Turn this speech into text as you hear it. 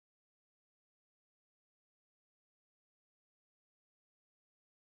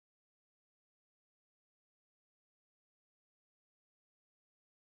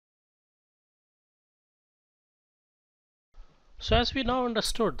So as we now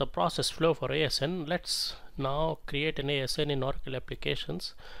understood the process flow for ASN, let's now create an ASN in Oracle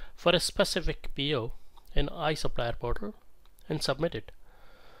Applications for a specific PO in iSupplier portal and submit it.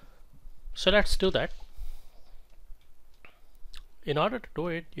 So let's do that. In order to do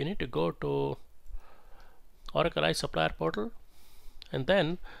it, you need to go to Oracle iSupplier portal and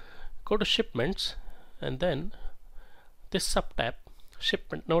then go to Shipments and then this subtab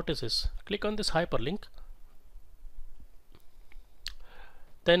Shipment Notices. Click on this hyperlink.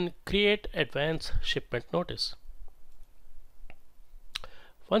 Then create Advanced Shipment Notice.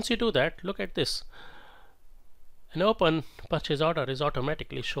 Once you do that, look at this. An open purchase order is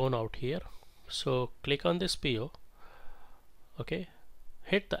automatically shown out here. So click on this PO. Okay,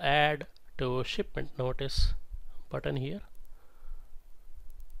 hit the Add to Shipment Notice button here.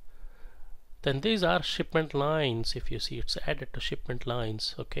 Then these are shipment lines. If you see, it's added to shipment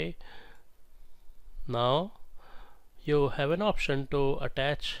lines. Okay, now you have an option to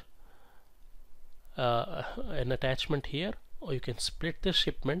attach an attachment here, or you can split this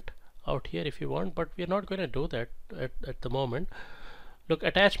shipment out here if you want, but we're not going to do that at the moment. Look,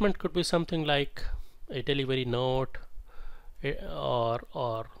 attachment could be something like a delivery note,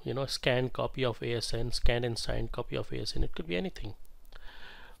 or you know, scanned copy of ASN, scanned and signed copy of ASN. It could be anything.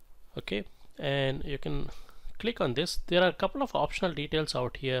 Okay, and you can click on this. There are a couple of optional details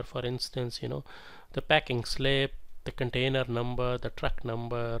out here. For instance, you know, the packing slip, the container number, the truck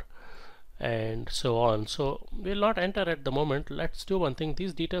number, and so on. So we'll not enter at the moment. Let's do one thing.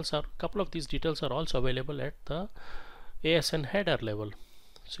 These details are, a couple of these details are also available at the ASN header level.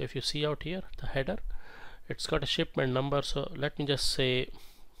 So if you see out here, the header, it's got a shipment number. So let me just say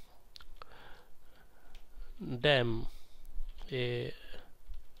dem ASN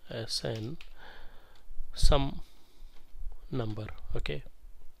some number. Okay,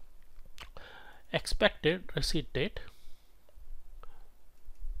 expected receipt date,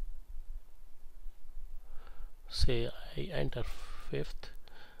 say I enter 5th,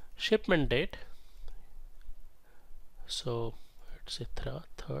 shipment date, so let's say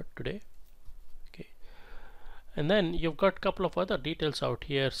 3rd today. Okay, and then you've got a couple of other details out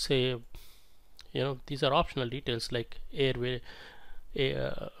here. Say, you know, these are optional details like way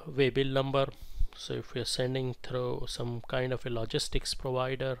bill number. So if you're sending through some kind of a logistics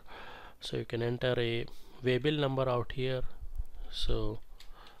provider, so you can enter a way bill number out here. So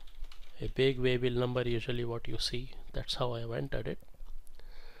a big way bill number, usually what you see, that's how I have entered it.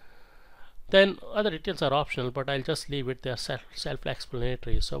 Then other details are optional, but I'll just leave it. They are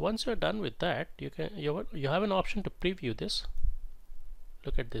self-explanatory. So once you're done with that, you have an option to preview this.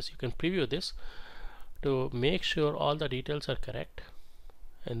 Look at this. You can preview this to make sure all the details are correct,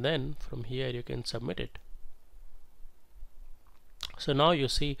 and then from here you can submit it. So now you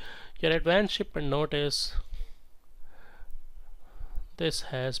see your advanced shipment notice, this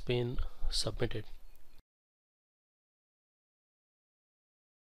has been submitted.